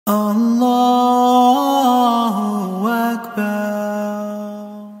Allahu Akbar.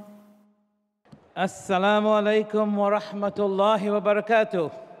 Assalamu alaikum wa rahmatullahi wa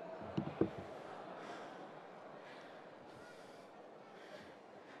barakatuh.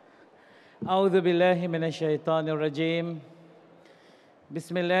 أعوذ بالله من الشيطان الرجيم.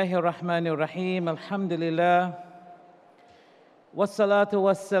 بسم الله الرحمن الرحيم. الحمد لله والصلاة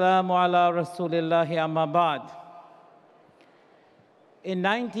والسلام على رسول الله أما بعد. In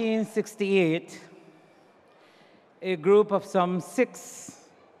 1968, a group of some 6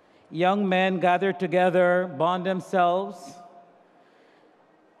 young men gathered together, bond themselves,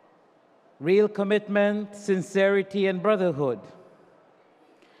 real commitment, sincerity, and brotherhood.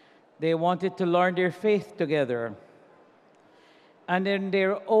 They wanted to learn their faith together. And in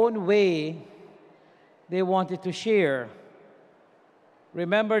their own way, they wanted to share.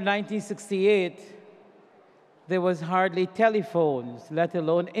 Remember 1968, there was hardly telephones, let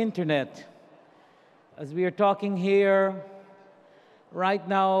alone internet. As we are talking here, right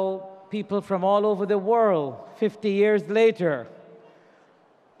now, people from all over the world, 50 years later,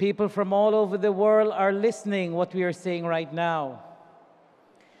 people from all over the world are listening what we are saying right now.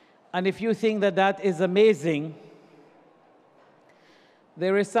 And if you think that that is amazing,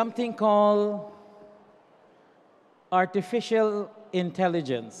 there is something called artificial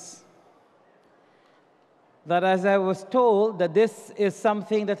intelligence. That, as I was told, that this is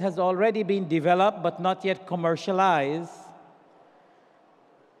something that has already been developed but not yet commercialized.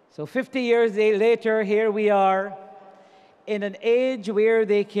 So 50 years later, here we are in an age where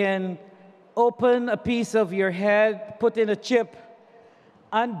they can open a piece of your head, put in a chip,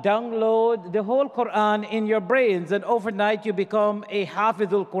 and download the whole Quran in your brains, and overnight you become a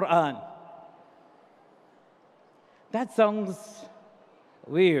Hafidul Quran. That sounds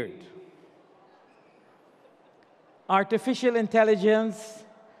weird. Artificial intelligence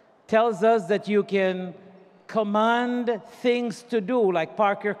tells us that you can command things to do, like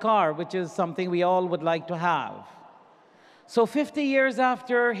park your car, which is something we all would like to have. So 50 years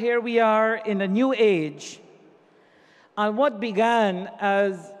after, here we are in a new age. And what began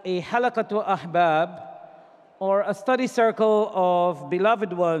as a halaqatu ahbab, or a study circle of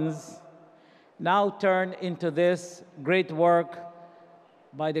beloved ones, now turned into this great work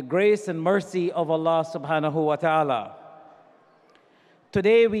by the grace and mercy of Allah subhanahu wa ta'ala.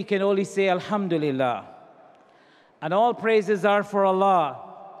 Today we can only say Alhamdulillah. And all praises are for Allah,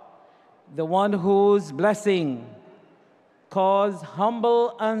 the one whose blessing caused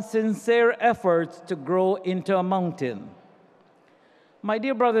humble and sincere efforts to grow into a mountain. My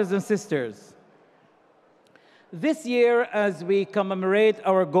dear brothers and sisters, this year as we commemorate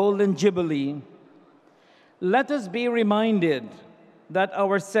our Golden Jubilee, let us be reminded that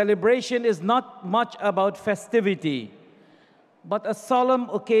our celebration is not much about festivity, but a solemn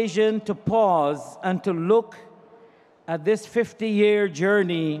occasion to pause and to look at this 50-year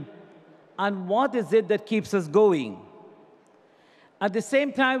journey and what is it that keeps us going. At the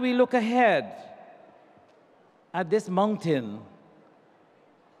same time, we look ahead at this mountain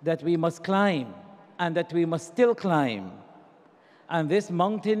that we must climb and that we must still climb. And this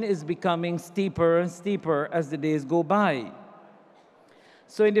mountain is becoming steeper and steeper as the days go by.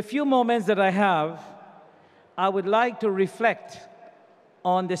 So in the few moments that I have, I would like to reflect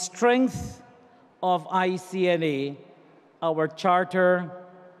on the strength of ICNA, our charter,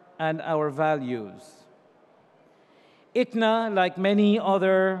 and our values. ICNA, like many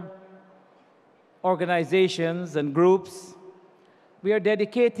other organizations and groups, we are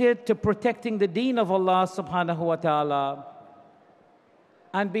dedicated to protecting the deen of Allah subhanahu wa ta'ala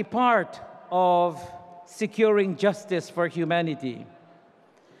and be part of securing justice for humanity.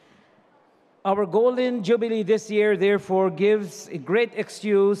 Our Golden Jubilee this year, therefore, gives a great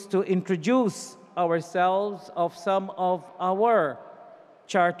excuse to introduce ourselves of some of our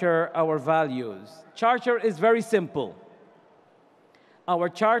charter, our values. Charter is very simple. Our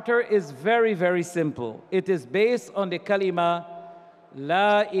charter is very, very simple. It is based on the kalima,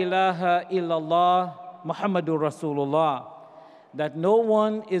 La ilaha illallah Muhammadur Rasulullah, that no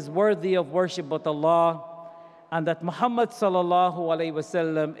one is worthy of worship but Allah, and that Muhammad sallallahu alaihi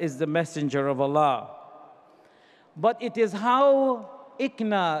wasallam is the messenger of Allah. But it is how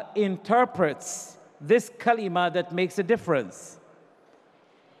ICNA interprets this kalima that makes a difference.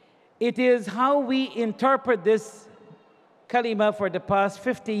 It is how we interpret this kalima for the past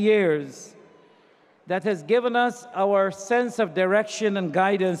 50 years that has given us our sense of direction and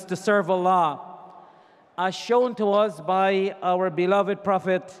guidance to serve Allah, as shown to us by our beloved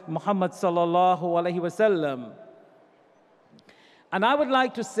Prophet Muhammad sallallahu alaihi wasallam. And I would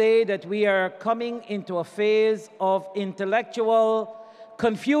like to say that we are coming into a phase of intellectual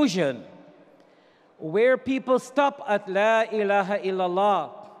confusion, where people stop at La ilaha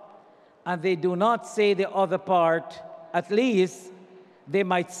illallah and they do not say the other part. At least they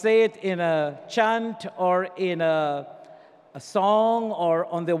might say it in a chant or in a song or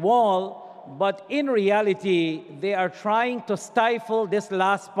on the wall, but in reality, they are trying to stifle this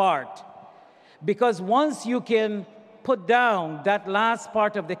last part. Because once you can put down that last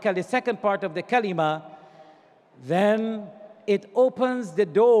part of the second part of the kalima, then it opens the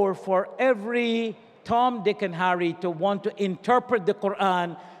door for every Tom, Dick, and Harry to want to interpret the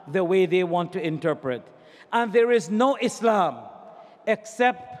Quran the way they want to interpret. And there is no Islam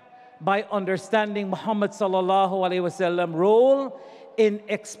except by understanding Muhammad sallallahu alaihi wasallam role in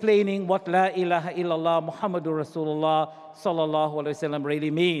explaining what La ilaha illallah Muhammadur Rasulullah sallallahu alaihi wasallam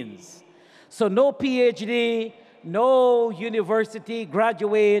really means. So no PhD, no university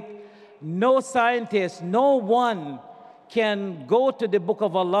graduate, no scientist, no one can go to the Book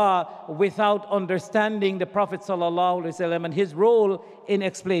of Allah without understanding the Prophet sallallahu alaihi wasallam and his role in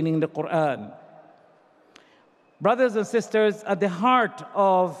explaining the Quran. Brothers and sisters, at the heart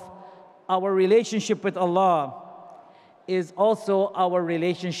of our relationship with Allah is also our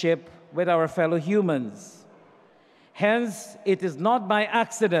relationship with our fellow humans. Hence, it is not by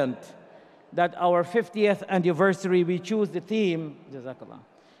accident that our 50th anniversary, we choose the theme, Jazakallah,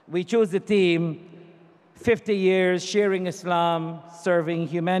 we choose the theme, 50 years sharing Islam, serving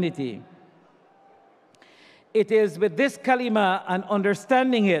humanity. It is with this kalima and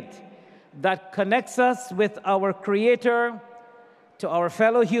understanding it that connects us with our Creator, to our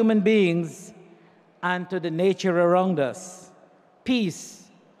fellow human beings, and to the nature around us. Peace,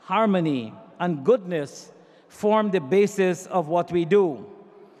 harmony, and goodness form the basis of what we do.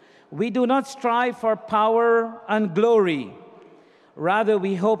 We do not strive for power and glory. Rather,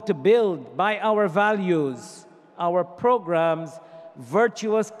 we hope to build by our values, our programs,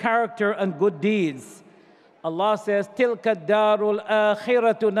 virtuous character and good deeds. Allah says, تِلْكَ الدَّارُ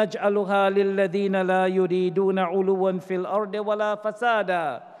الْآخِرَةُ نَجْعَلُهَا لِلَّذِينَ لَا يُرِيدُونَ عُلُوًّا فِي الْأَرْضِ وَلَا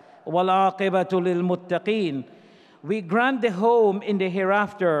فَسَادًا وَالْعَاقِبَةُ لِلْمُتَّقِينَ. We grant the home in the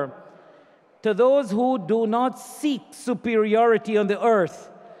hereafter to those who do not seek superiority on the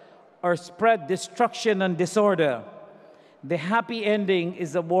earth or spread destruction and disorder. The happy ending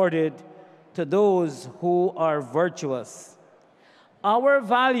is awarded to those who are virtuous. Our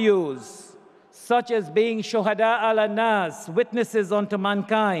values, such as being shuhada ala nas, witnesses unto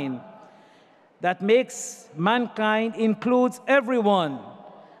mankind, that makes mankind, includes everyone,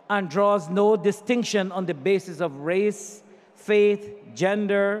 and draws no distinction on the basis of race, faith,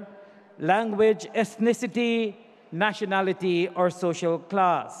 gender, language, ethnicity, nationality, or social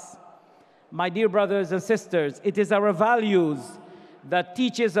class. My dear brothers and sisters, it is our values that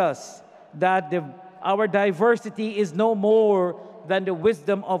teaches us that our diversity is no more than the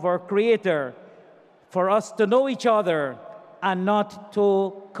wisdom of our Creator, for us to know each other and not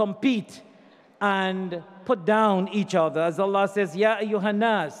to compete and put down each other. As Allah says, Ya ayyuhan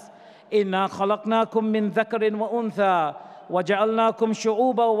nas, inna khalaqnakum min dhakarin wa untha, wa ja'alnakum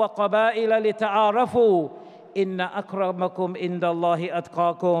shu'uban wa qabaila lita'arafu, inna akramakum indallahi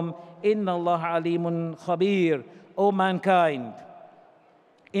atqakum, inna Allah alimun khabir. O mankind,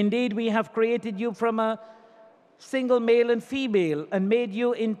 indeed we have created you from a single male and female and made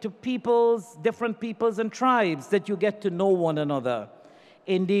you into peoples, different peoples and tribes, that you get to know one another.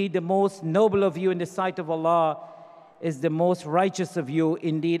 Indeed, the most noble of you in the sight of Allah is the most righteous of you.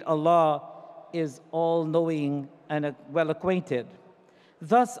 Indeed, Allah is all-knowing and well-acquainted.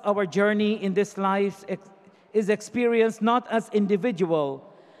 Thus, our journey in this life is experienced not as individual,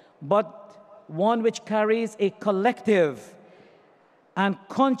 but one which carries a collective and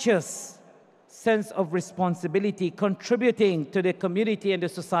conscious sense of responsibility, contributing to the community and the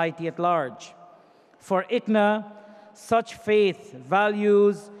society at large. For ICNA, such faith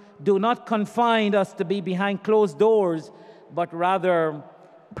values do not confine us to be behind closed doors, but rather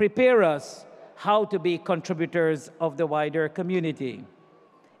prepare us how to be contributors of the wider community.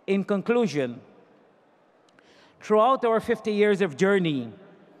 In conclusion, throughout our 50 years of journey,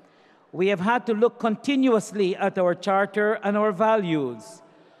 we have had to look continuously at our charter and our values,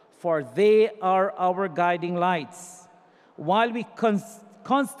 for they are our guiding lights. While we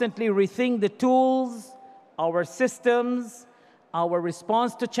constantly rethink the tools, our systems, our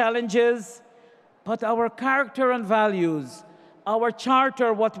response to challenges, but our character and values, our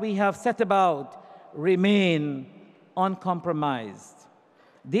charter, what we have set about, remain uncompromised.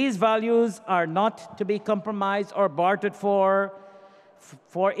 These values are not to be compromised or bartered for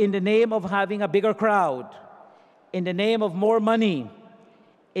in the name of having a bigger crowd, in the name of more money,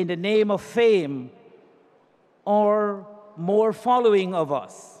 in the name of fame, or more following of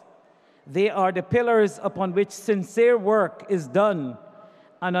us. They are the pillars upon which sincere work is done.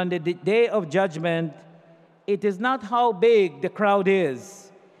 And on the day of judgment, it is not how big the crowd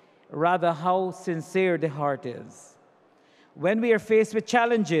is, rather how sincere the heart is. When we are faced with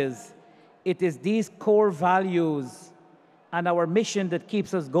challenges, it is these core values and our mission that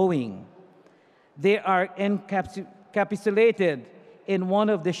keeps us going. They are encapsulated in one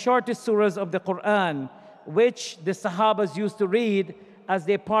of the shortest surahs of the Quran, which the Sahabas used to read as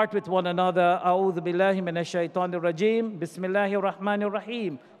they part with one another. A'udhu billahi minash shaitanir rajim. Bismillahir rahmanir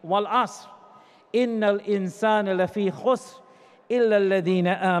rahim. Wal asr. Innal insana lafi khusr illa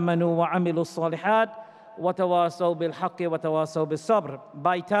alladhina amanu wa amilu salihat wa tawasaw bil haqqi wa tawasaw bis sabr.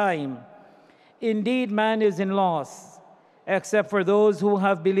 By time, indeed man is in loss, except for those who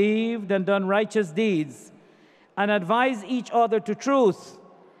have believed and done righteous deeds, and advise each other to truth,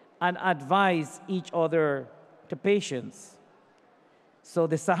 and advise each other to patience. So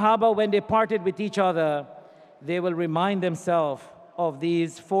the Sahaba, when they parted with each other, they will remind themselves of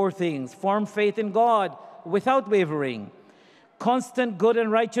these four things: firm faith in God without wavering, constant good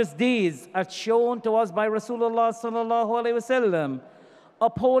and righteous deeds as shown to us by Rasulullah sallallahu alaihi wasallam,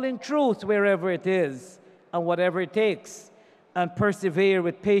 upholding truth wherever it is and whatever it takes, and persevere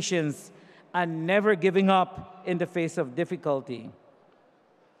with patience and never giving up in the face of difficulty.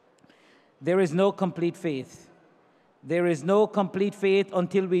 There is no complete faith. There is no complete faith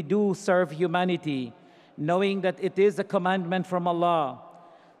until we do serve humanity, knowing that it is a commandment from Allah.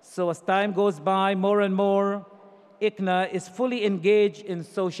 So as time goes by, more and more, ICNA is fully engaged in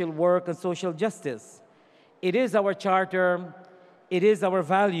social work and social justice. It is our charter. It is our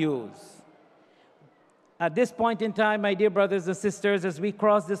values. At this point in time, my dear brothers and sisters, as we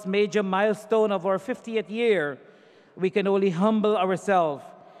cross this major milestone of our 50th year, we can only humble ourselves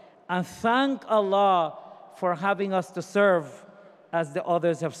and thank Allah for having us to serve as the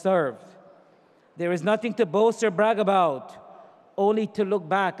others have served. There is nothing to boast or brag about, only to look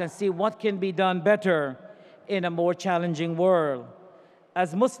back and see what can be done better in a more challenging world.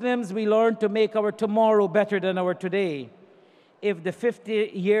 As Muslims, we learn to make our tomorrow better than our today. If the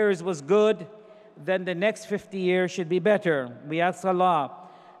 50 years was good, then the next 50 years should be better. We ask Allah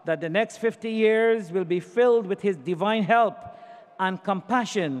that the next 50 years will be filled with His divine help and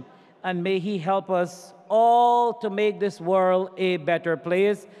compassion, and may He help us all to make this world a better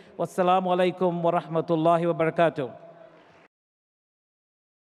place. Wassalamu alaikum wa rahmatullahi wa barakatuh.